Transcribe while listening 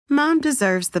Mom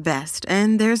deserves the best,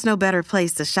 and there's no better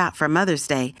place to shop for Mother's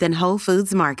Day than Whole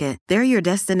Foods Market. They're your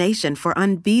destination for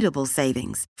unbeatable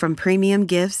savings, from premium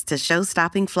gifts to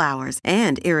show-stopping flowers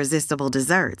and irresistible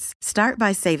desserts. Start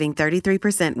by saving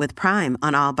 33% with Prime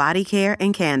on all body care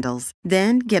and candles.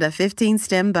 Then get a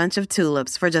 15-stem bunch of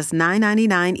tulips for just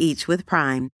 $9.99 each with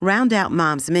Prime. Round out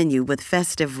Mom's menu with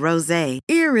festive rosé,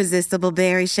 irresistible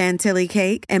berry chantilly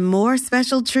cake, and more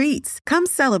special treats. Come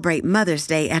celebrate Mother's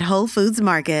Day at Whole Foods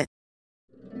Market.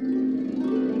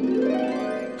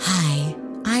 Hi,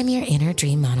 I'm your inner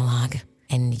dream monologue,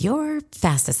 and you're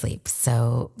fast asleep,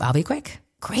 so I'll be quick.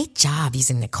 Great job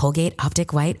using the Colgate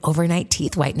Optic White Overnight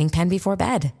Teeth Whitening Pen before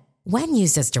bed. When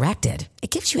used as directed, it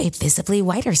gives you a visibly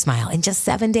whiter smile in just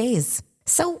 7 days.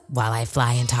 So while I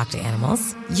fly and talk to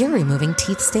animals, you're removing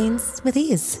teeth stains with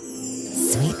ease.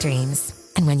 Sweet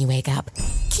dreams. And when you wake up,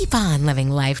 keep on living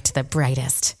life to the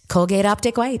brightest. Colgate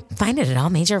Optic White. Find it at all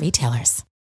major retailers.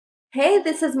 Hey,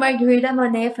 this is Margarita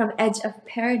Monet from Edge of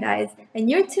Paradise, and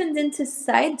you're tuned into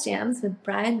Side Jams with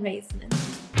Brian Raisman.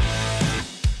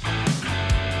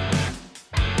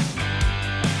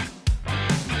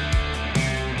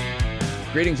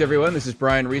 Greetings, everyone. This is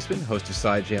Brian Reisman, host of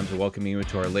Side Jams, and welcoming you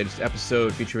to our latest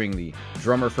episode featuring the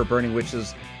drummer for Burning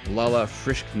Witches, Lala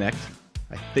Frischknecht.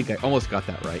 I think I almost got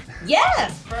that right.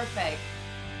 Yes, perfect.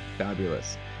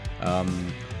 Fabulous. Of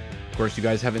course, you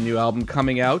guys have a new album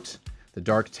coming out, The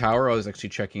Dark Tower. I was actually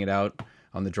checking it out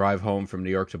on the drive home from New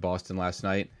York to Boston last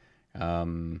night.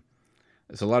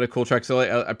 There's a lot of cool tracks.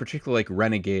 I particularly like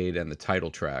Renegade and the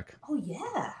title track. Oh,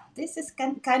 yeah. This is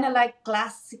kind of like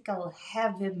classical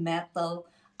heavy metal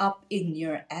up in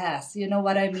your ass. You know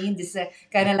what I mean? This is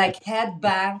kind of like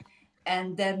headbang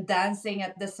and then dancing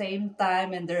at the same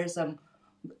time. And there's some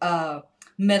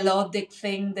melodic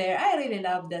thing there. I really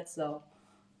love that song.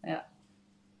 Yeah.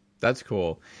 That's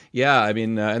cool. Yeah, I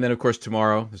mean, and then of course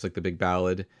tomorrow there's like the big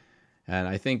ballad, and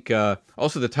I think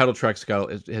also the title track's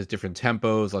has different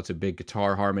tempos, lots of big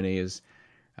guitar harmonies,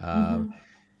 and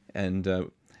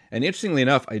interestingly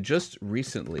enough, I just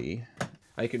recently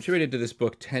contributed to this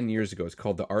book 10 years ago. It's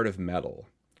called The Art of Metal.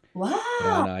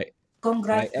 Wow!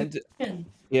 Congratulations!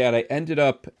 And I ended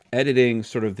up editing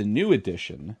sort of the new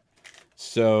edition.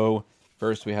 So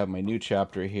first we have my new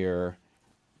chapter here,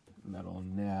 Metal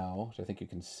Now, which I think you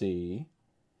can see.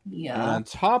 Yeah. And on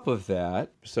top of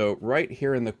that, so right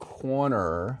here in the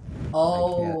corner.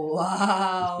 Oh,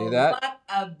 wow. See that? What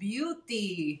a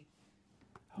beauty.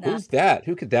 Who's that?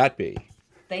 Who could that be?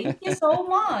 Thank you so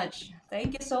much.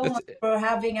 Thank you so much for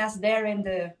having us there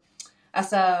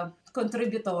as a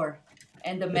contributor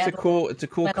and the metal. It's a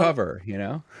cool cover, you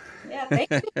know? Yeah,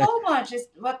 thank you so much.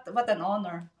 What an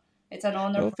honor. It's an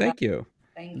honor. Well, thank you.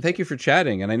 Thank you for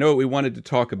chatting. And I know we wanted to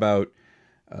talk about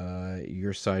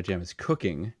your side jam is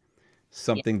cooking,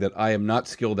 something that I am not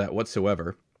skilled at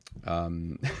whatsoever.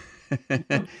 And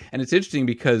it's interesting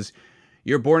because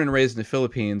you're born and raised in the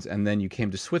Philippines, and then you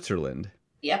came to Switzerland.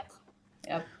 Yep.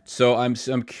 So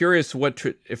I'm curious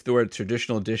if there were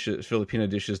traditional dishes, Filipino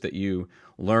dishes that you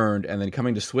learned, and then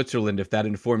coming to Switzerland, if that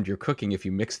informed your cooking, if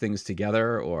you mix things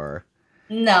together, or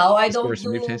no, I don't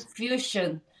do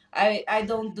fusion. I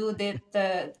don't do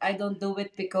that. I don't do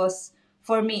it because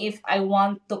for me, if I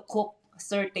want to cook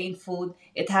certain food,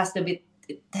 it has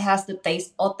to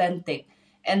taste authentic,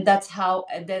 and that's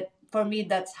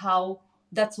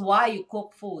why you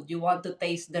cook food. You want to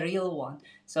taste the real one.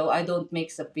 So I don't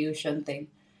mix a fusion thing.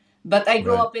 But I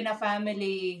grew up in a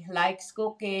family likes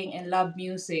cooking and love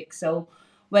music. So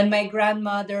when my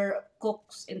grandmother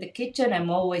cooks in the kitchen, I'm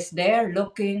always there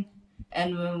looking.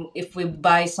 And if we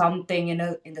buy something in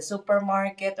the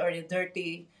supermarket or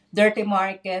the dirty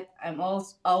market, I'm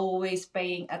also always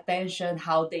paying attention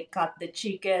how they cut the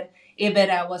chicken. Even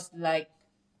I was like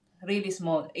really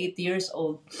small, 8 years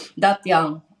old, that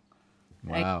young.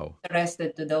 Wow. I'm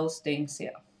interested to those things,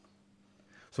 yeah.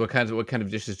 So what kind of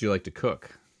dishes do you like to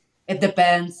cook? It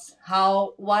depends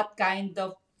what kind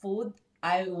of food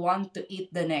I want to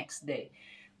eat the next day.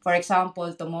 For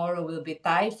example, tomorrow will be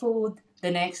Thai food. The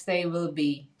next day will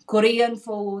be Korean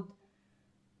food,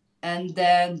 and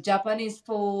then Japanese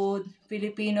food,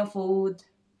 Filipino food,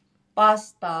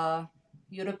 pasta,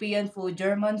 European food,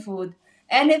 German food,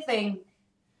 anything.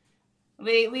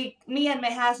 Me and my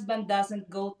husband doesn't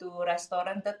go to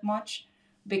restaurant that much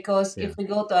because if we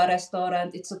go to a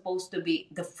restaurant, it's supposed to be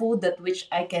the food that which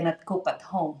I cannot cook at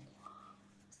home.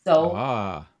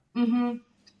 So,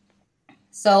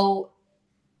 so,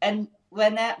 and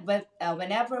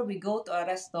whenever we go to a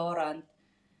restaurant,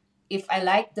 if I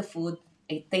like the food,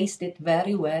 I taste it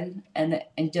very well and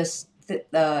just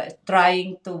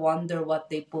trying to wonder what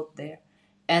they put there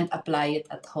and apply it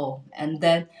at home. And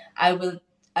then I will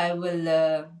I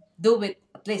will do it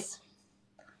at least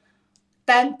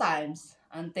 10 times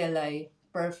until I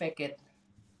perfect it.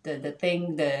 The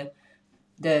thing,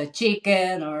 the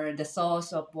chicken or the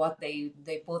sauce of what they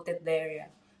put it there. Yeah.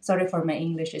 Sorry for my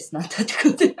English, it's not that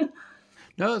good.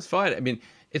 No, it's fine. I mean,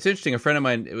 it's interesting. A friend of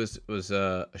mine was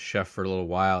a chef for a little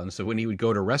while, and so when he would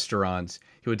go to restaurants,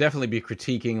 he would definitely be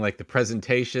critiquing like the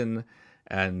presentation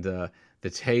and the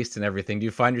taste and everything. Do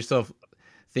you find yourself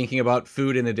thinking about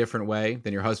food in a different way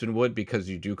than your husband would because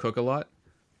you do cook a lot?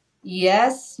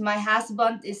 Yes, my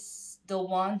husband is the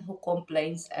one who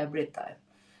complains every time.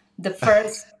 The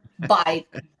first bite,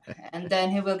 and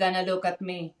then he will gonna look at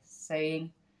me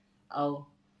saying, "Oh,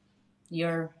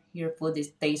 your food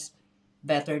is tastes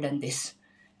better than this,"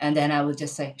 and then I will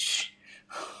just say, "Shh."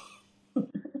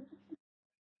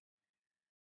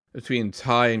 Between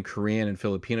Thai and Korean and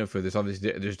Filipino food, there's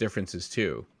obviously there's differences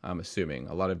too. I'm assuming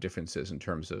a lot of differences in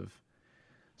terms of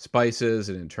spices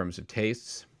and in terms of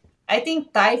tastes. I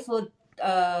think Thai food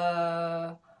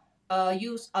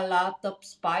use a lot of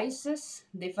spices,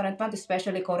 different ones,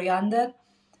 especially coriander.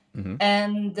 Hmm.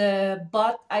 And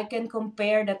but I can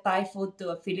compare the Thai food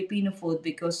to a Filipino food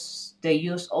because they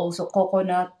use also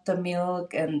coconut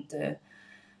milk and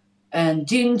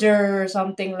ginger,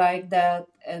 something like that.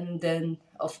 And then,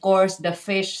 of course, the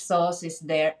fish sauce is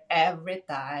there every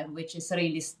time, which is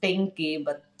really stinky,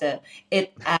 but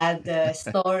it add a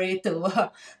story to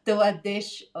to a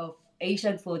dish of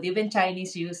Asian food. Even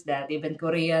Chinese use that, even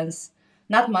Koreans.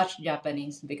 Not much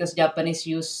Japanese, because Japanese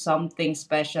use something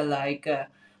special like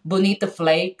bonito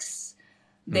flakes.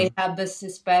 They Hmm. have a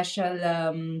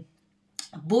special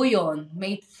bouillon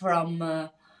made from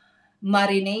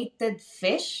marinated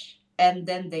fish, and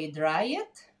then they dry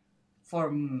it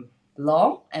for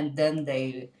long, and then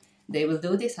they will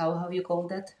do this. How you call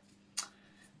that?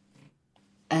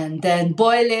 And then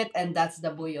boil it, and that's the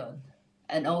bouillon.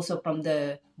 And also from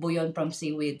the bouillon from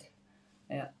seaweed.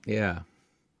 Yeah. Yeah.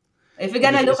 If you're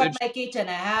But gonna look it's at my interesting. kitchen,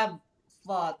 I have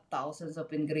thousands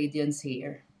of ingredients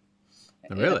here.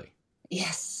 Yeah. Really?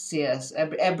 Yes, yes.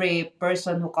 Every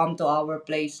person who come to our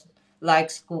place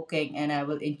likes cooking, and I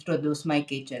will introduce my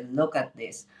kitchen. Look at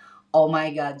this. Oh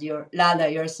my God, you're Lala,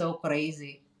 you're so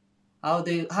crazy. How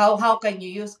can you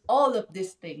use all of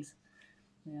these things?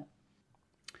 Yeah.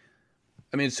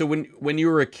 I mean, so when you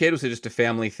were a kid, was it just a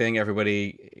family thing,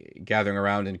 everybody gathering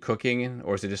around and cooking,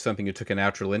 or is it just something you took a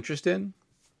natural interest in?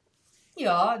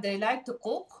 Yeah, they like to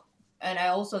cook, and I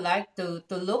also like to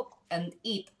look and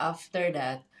eat after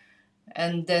that.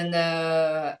 And then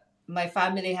my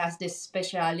family has this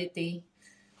speciality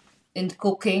in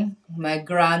cooking. My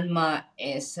grandma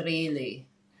is really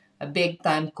a big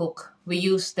time cook. We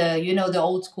use the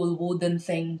old school wooden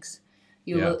things.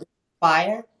 You Yeah. will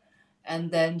fire,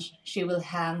 and then she will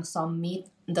hang some meat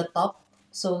on the top,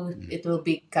 so it will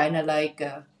be kind of like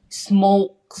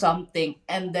smoke something.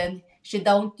 And then she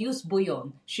don't use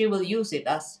bouillon. She will use it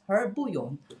as her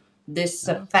bouillon. This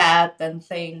fat and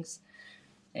things.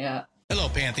 Yeah. Hello,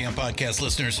 Pantheon podcast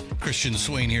listeners. Christian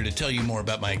Swain here to tell you more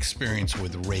about my experience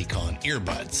with Raycon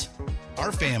earbuds.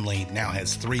 Our family now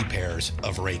has 3 pairs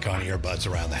of Raycon earbuds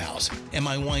around the house, and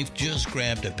my wife just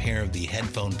grabbed a pair of the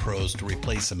Headphone Pros to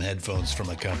replace some headphones from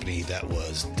a company that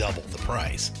was double the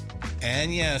price.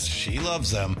 And yes, she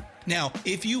loves them. Now,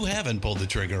 if you haven't pulled the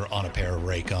trigger on a pair of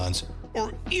Raycons,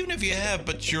 or even if you have,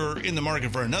 but you're in the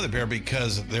market for another pair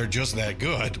because they're just that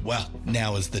good, well,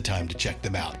 now is the time to check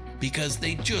them out, because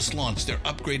they just launched their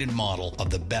upgraded model of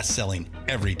the best-selling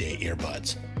everyday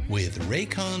earbuds. With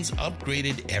Raycon's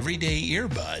upgraded everyday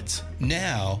earbuds,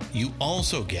 now you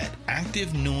also get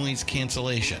active noise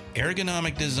cancellation,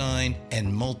 ergonomic design,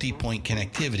 and multi-point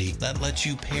connectivity that lets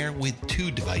you pair with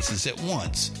 2 devices at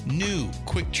once. New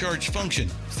quick charge function,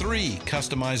 3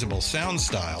 customizable sound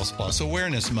styles, plus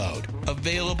awareness mode.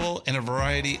 Available in a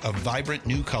variety of vibrant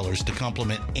new colors to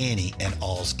complement any and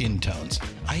all skin tones.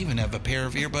 I even have a pair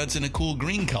of earbuds in a cool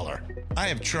green color. I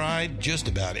have tried just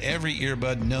about every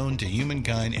earbud known to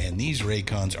humankind, and these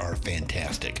Raycons are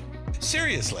fantastic.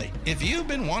 Seriously, if you've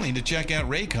been wanting to check out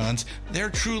Raycons, there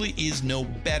truly is no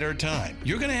better time.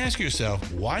 You're going to ask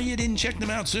yourself why you didn't check them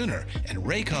out sooner, and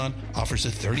Raycon offers a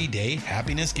 30-day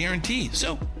happiness guarantee.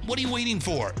 So what are you waiting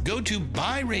for? Go to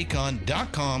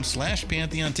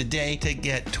buyraycon.com/Pantheon today to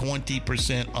get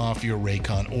 20% off your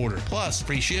Raycon order, plus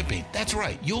free shipping. That's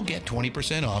right, you'll get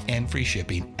 20% off and free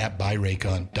shipping at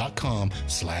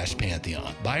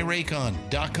buyraycon.com/Pantheon.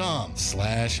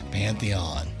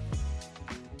 buyraycon.com/Pantheon.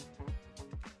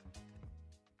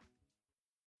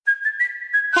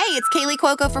 Hey, it's Kaylee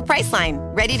Cuoco for Priceline.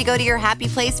 Ready to go to your happy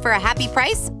place for a happy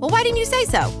price? Well, why didn't you say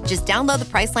so? Just download the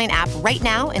Priceline app right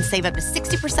now and save up to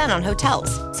 60% on hotels.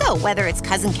 So whether it's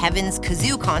Cousin Kevin's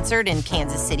Kazoo Concert in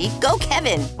Kansas City, go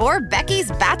Kevin, or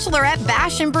Becky's Bachelorette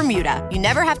Bash in Bermuda, you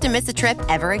never have to miss a trip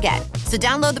ever again. So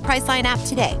download the Priceline app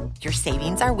today. Your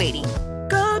savings are waiting.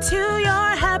 Go to your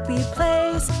happy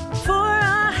place for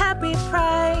a happy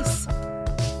price.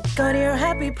 Go to your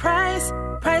happy price,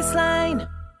 Priceline.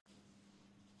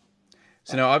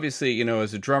 So now, obviously,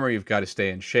 as a drummer, you've got to stay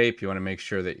in shape. You want to make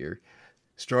sure that you're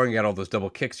strong. You got all those double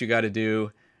kicks you got to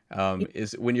do.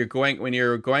 Is when you're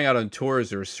going out on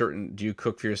tours, do you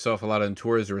cook for yourself a lot on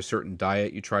tours, or a certain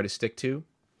diet you try to stick to?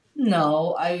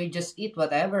 No, I just eat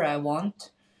whatever I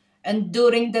want. And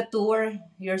during the tour,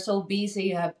 you're so busy,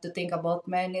 you have to think about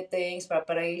many things,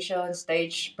 preparation,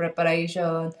 stage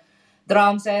preparation,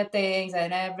 drum settings,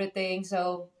 and everything.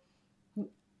 So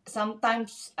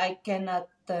sometimes I cannot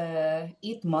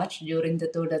eat much during the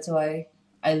tour. That's why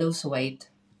I lose weight.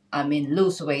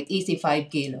 Lose weight, easy 5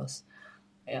 kilos.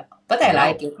 Yeah, but I Wow.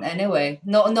 like it anyway.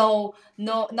 No,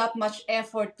 not much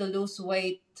effort to lose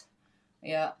weight.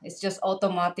 Yeah, it's just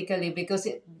automatically because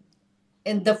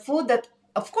and the food that,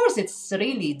 of course, it's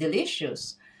really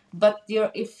delicious. But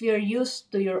if you're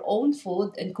used to your own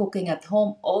food and cooking at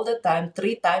home all the time,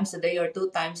 3 times a day or 2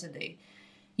 times a day,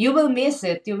 you will miss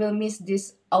it. You will miss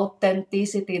this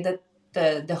authenticity that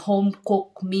the home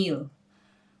cooked meal.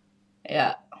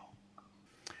 Yeah.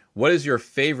 What is your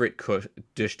favorite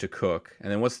dish to cook?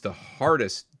 And then what's the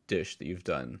hardest dish that you've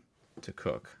done to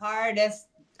cook? Hardest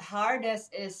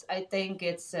is, I think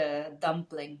it's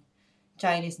dumpling,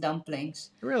 Chinese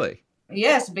dumplings. Really?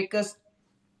 Yes, because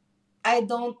I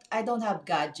don't have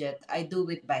gadget. I do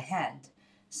it by hand.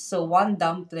 So one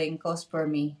dumpling costs for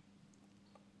me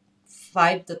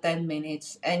 5 to 10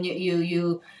 minutes, and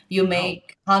you Wow.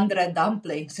 make 100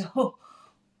 dumplings. So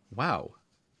Wow.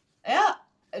 yeah,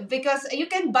 because you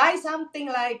can buy something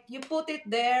like you put it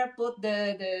there, put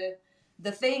the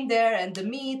thing there and the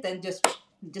meat, and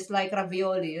just like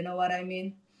ravioli. You know what I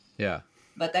mean? Yeah.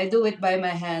 But I do it by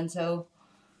my hand, so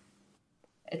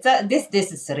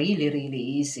this is really really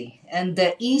easy. And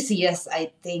the easiest,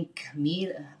 I think,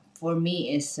 meal for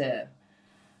me is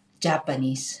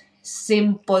Japanese.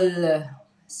 Simple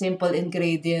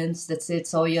ingredients. That's it: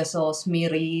 soya sauce,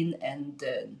 mirin, and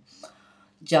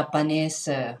Japanese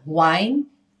wine.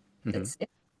 Mhm. That's it.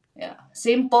 Yeah,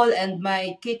 simple, and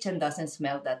my kitchen doesn't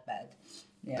smell that bad.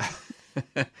 Yeah.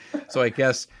 So I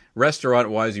guess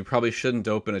restaurant-wise, you probably shouldn't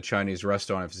open a Chinese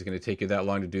restaurant if it's going to take you that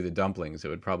long to do the dumplings. It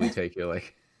would probably take you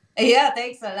like... Yeah,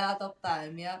 takes a lot of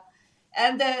time. Yeah.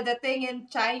 And the thing in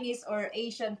Chinese or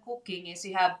Asian cooking is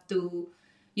you have to,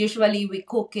 usually we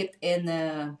cook it in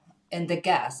the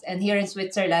gas. And here in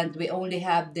Switzerland, we only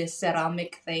have this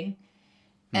ceramic thing,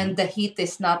 and the heat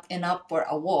is not enough for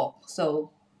a wok.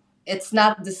 So it's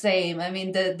not the same. I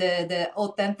mean, the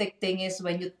authentic thing is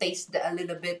when you taste a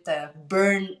little bit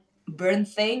burn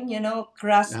thing, Uh-huh.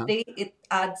 crusty, it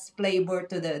adds flavor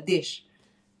to the dish.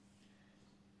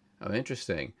 Oh,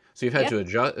 interesting. So you've had Yeah. to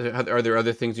adjust. Are there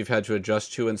other things you've had to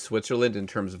adjust to in Switzerland in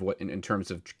terms of in terms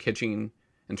of kitchen,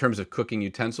 in terms of cooking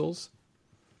utensils?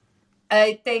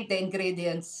 I think the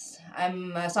ingredients.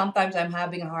 Sometimes I'm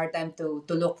having a hard time to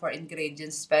look for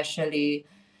ingredients, especially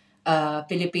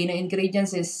Filipino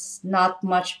ingredients. Is not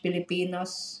much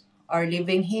Filipinos are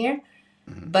living here,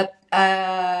 but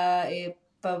if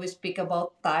we speak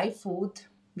about Thai food,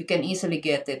 we can easily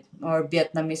get it, or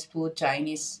Vietnamese food,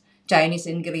 Chinese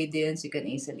ingredients, you can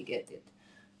easily get it.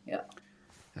 Yeah,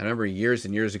 I remember years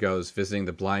and years ago, I was visiting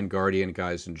the Blind Guardian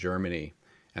guys in Germany,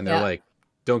 and they're yeah. like,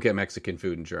 "Don't get Mexican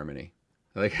food in Germany."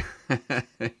 Like,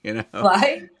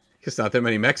 Why? it's not that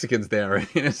many Mexicans there.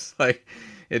 It's like,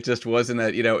 it just wasn't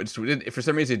that, for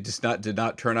some reason, it just did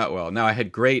not turn out well. Now, I had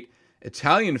great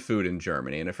Italian food in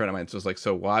Germany, and a friend of mine was like,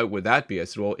 "So why would that be?" I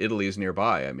said, "Well, Italy is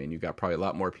nearby. I mean, you've got probably a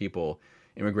lot more people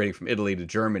immigrating from Italy to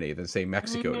Germany than, say,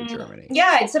 Mexico to Germany."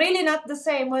 Yeah, it's really not the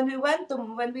same. When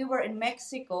we were in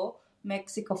Mexico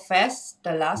Fest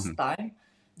the last time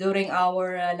during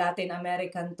our Latin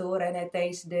American tour, and I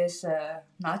taste this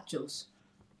nachos.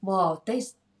 Wow,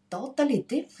 tastes totally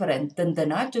different than the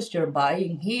nachos you're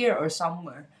buying here or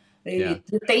somewhere. Yeah. Really,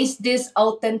 you taste this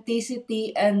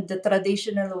authenticity and the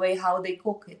traditional way how they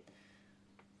cook it.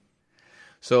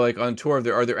 So, like, on tour,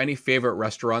 are there any favorite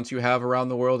restaurants you have around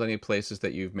the world? Any places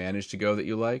that you've managed to go that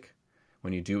you like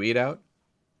when you do eat out?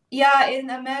 Yeah, in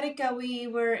America we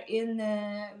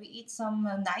eat some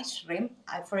nice shrimp.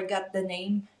 I forgot the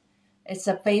name. It's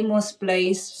a famous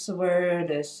place where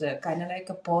there's kind of like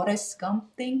a Forrest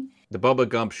Gump thing. The Bubba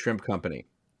Gump Shrimp Company.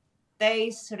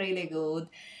 tastes really good.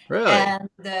 Really? And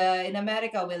in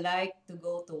America, we like to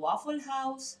go to Waffle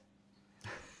House.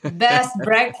 Best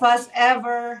breakfast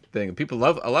ever. Thing a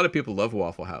lot of people love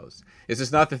Waffle House. It's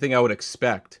just not the thing I would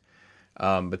expect.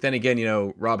 But then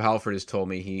again, Rob Halford has told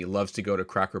me he loves to go to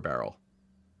Cracker Barrel.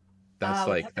 That's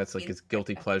like his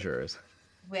guilty pleasures.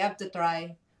 We have to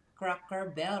try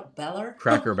Beller.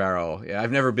 Cracker Barrel. Yeah,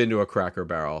 I've never been to a Cracker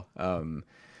Barrel. Are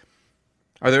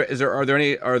there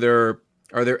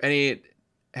any?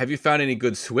 Have you found any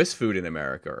good Swiss food in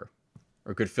America,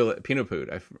 or good Filipino food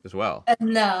as well?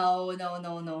 No.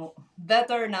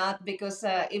 Better not, because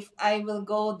if I will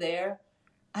go there,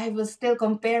 I will still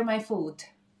compare my food,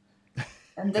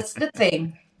 and that's the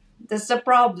thing. That's the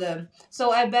problem.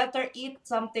 So I better eat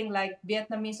something like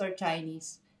Vietnamese or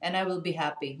Chinese, and I will be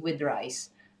happy with rice.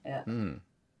 Yeah. And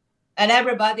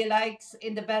everybody likes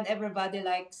in the band. Everybody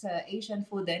likes Asian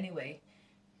food anyway.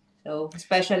 So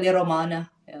especially Romana.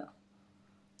 Yeah.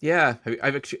 Yeah.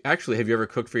 Have you ever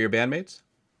cooked for your bandmates?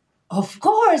 Of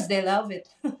course, they love it.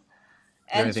 And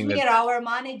anything here, our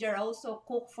manager also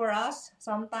cook for us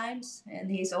sometimes,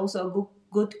 and he's also a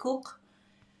good cook.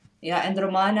 Yeah, and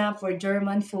Romana for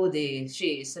German food,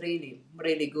 she is really,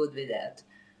 really good with that.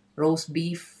 Roast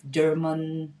beef,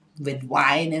 German with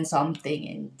wine and something,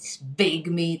 and it's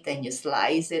big meat, and you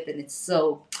slice it, and it's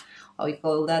so, how you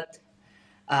call that?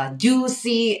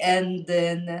 Juicy and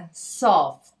then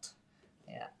soft.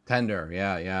 Yeah. Tender,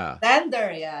 yeah.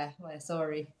 Tender, yeah. Well,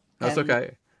 sorry. That's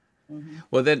okay. Mm-hmm.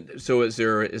 Well, then, so is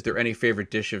there any favorite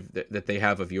dish that they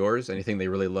have of yours? Anything they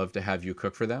really love to have you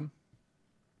cook for them?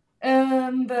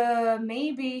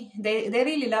 Maybe they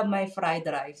really love my fried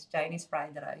rice, Chinese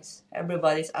fried rice.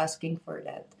 Everybody's asking for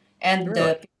that. And Really?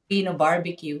 the Filipino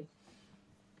barbecue,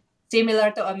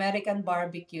 similar to American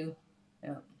barbecue,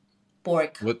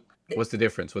 pork. What's the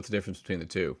difference? What's the difference between the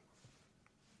two?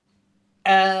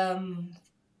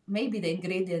 Maybe the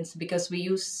ingredients, because we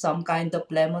use some kind of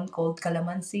lemon called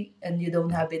calamansi, and you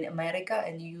don't have in America,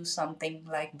 and you use something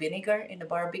like vinegar in the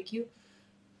barbecue,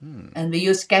 and we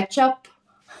use ketchup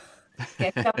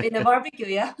in the barbecue,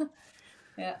 yeah.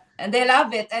 And they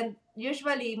love it. And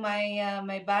usually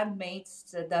my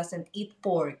bandmates doesn't eat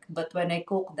pork, but when I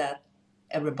cook that,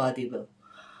 everybody will,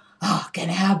 can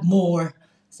I have more?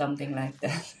 Something like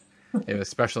that. You have a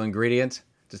special ingredient,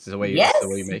 just the way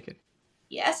you make it.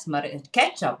 Yes,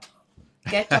 ketchup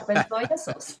and soy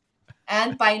sauce,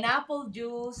 and pineapple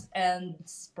juice and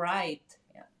Sprite.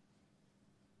 Yeah.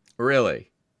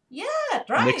 Really? Yeah,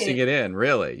 try Mixing it. it in,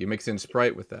 really? You mix in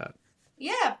Sprite with that?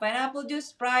 Yeah, pineapple juice,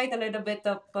 Sprite, a little bit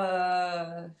of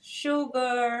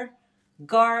sugar,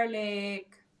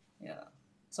 garlic,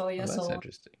 soy Oh, sauce. that's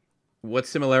interesting. What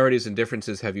similarities and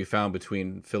differences have you found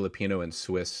between Filipino and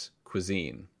Swiss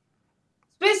cuisine?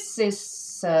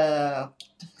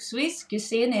 Swiss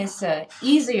cuisine is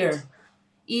easier,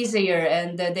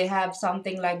 and they have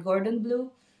something like Gordon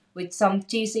Bleu with some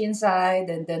cheese inside,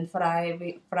 and then fry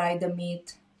the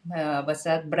meat. What's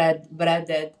that?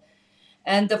 Breaded.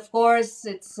 And of course,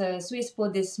 it's Swiss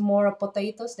food is more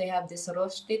potatoes. They have this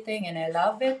rosti thing, and I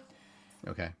love it.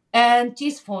 Okay. And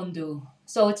cheese fondue.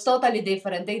 So it's totally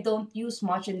different. They don't use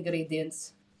much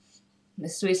ingredients. The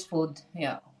Swiss food,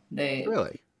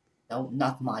 Really? No,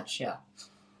 not much, yeah.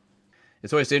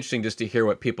 It's always interesting just to hear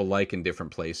what people like in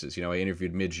different places. I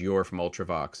interviewed Midge Ure from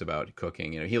Ultravox about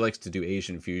cooking. He likes to do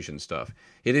Asian fusion stuff.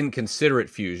 He didn't consider it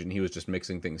fusion. He was just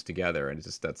mixing things together. And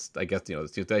I guess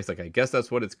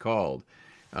that's what it's called.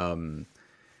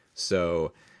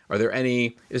 So is there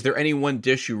any one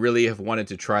dish you really have wanted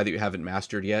to try that you haven't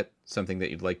mastered yet? Something that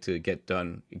you'd like to get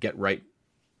right?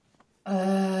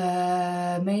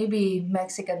 Maybe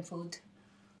Mexican food.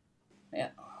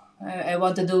 Yeah. I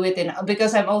want to do it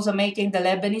because I'm also making the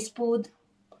Lebanese food,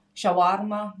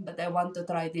 shawarma, but I want to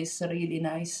try this really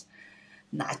nice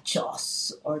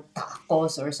nachos or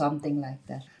tacos or something like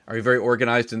that. Are you very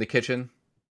organized in the kitchen?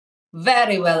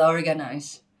 Very well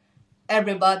organized.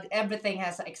 Everything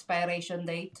has an expiration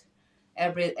date.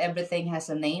 Everything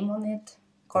has a name on it.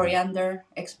 Coriander,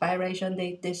 expiration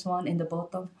date, this one in the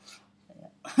bottom.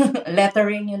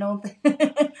 Lettering,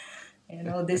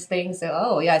 these things.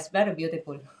 Oh, yeah, it's very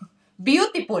beautiful.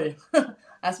 Beautiful.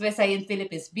 As we say in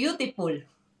Philippines, beautiful.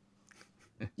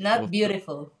 Not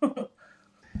beautiful.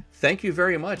 Thank you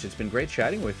very much. It's been great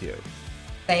chatting with you.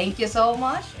 Thank you so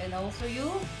much. And also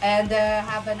you. And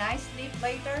have a nice sleep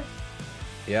later.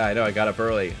 Yeah, I know. I got up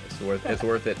early. It's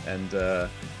worth it. And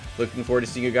looking forward to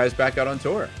seeing you guys back out on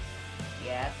tour.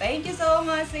 Yeah, thank you so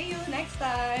much. See you next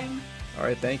time. All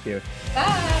right, thank you.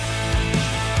 Bye.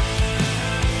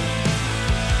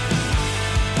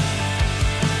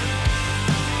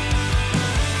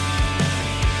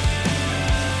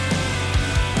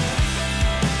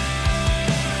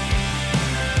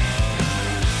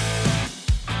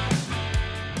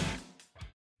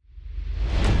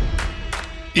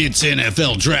 It's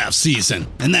NFL draft season,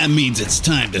 and that means it's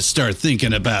time to start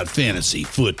thinking about fantasy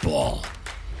football.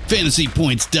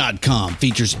 FantasyPoints.com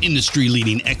features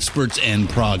industry-leading experts and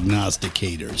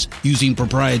prognosticators using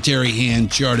proprietary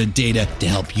hand-charted data to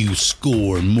help you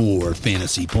score more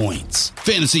fantasy points.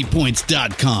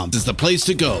 FantasyPoints.com is the place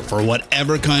to go for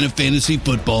whatever kind of fantasy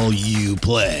football you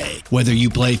play. Whether you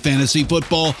play fantasy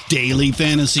football, daily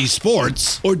fantasy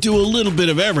sports, or do a little bit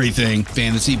of everything,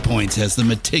 Fantasy Points has the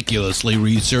meticulously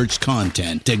researched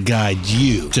content to guide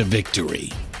you to victory.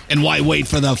 And why wait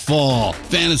for the fall?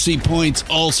 Fantasy Points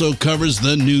also covers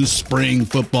the new spring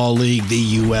football league,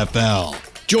 the UFL.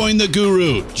 Join the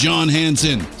guru, John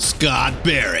Hansen, Scott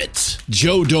Barrett,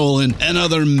 Joe Dolan, and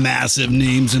other massive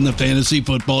names in the fantasy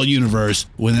football universe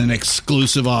with an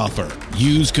exclusive offer.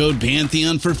 Use code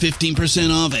Pantheon for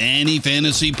 15% off any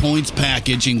Fantasy Points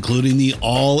package, including the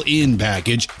all-in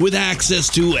package, with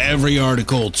access to every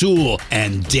article, tool,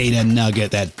 and data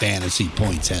nugget that Fantasy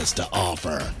Points has to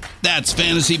offer. That's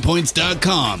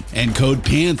FantasyPoints.com and code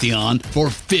Pantheon for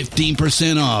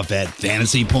 15% off at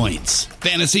Fantasy Points.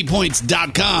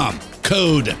 FantasyPoints.com.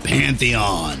 Code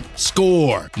Pantheon.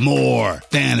 Score more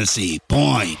fantasy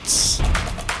points.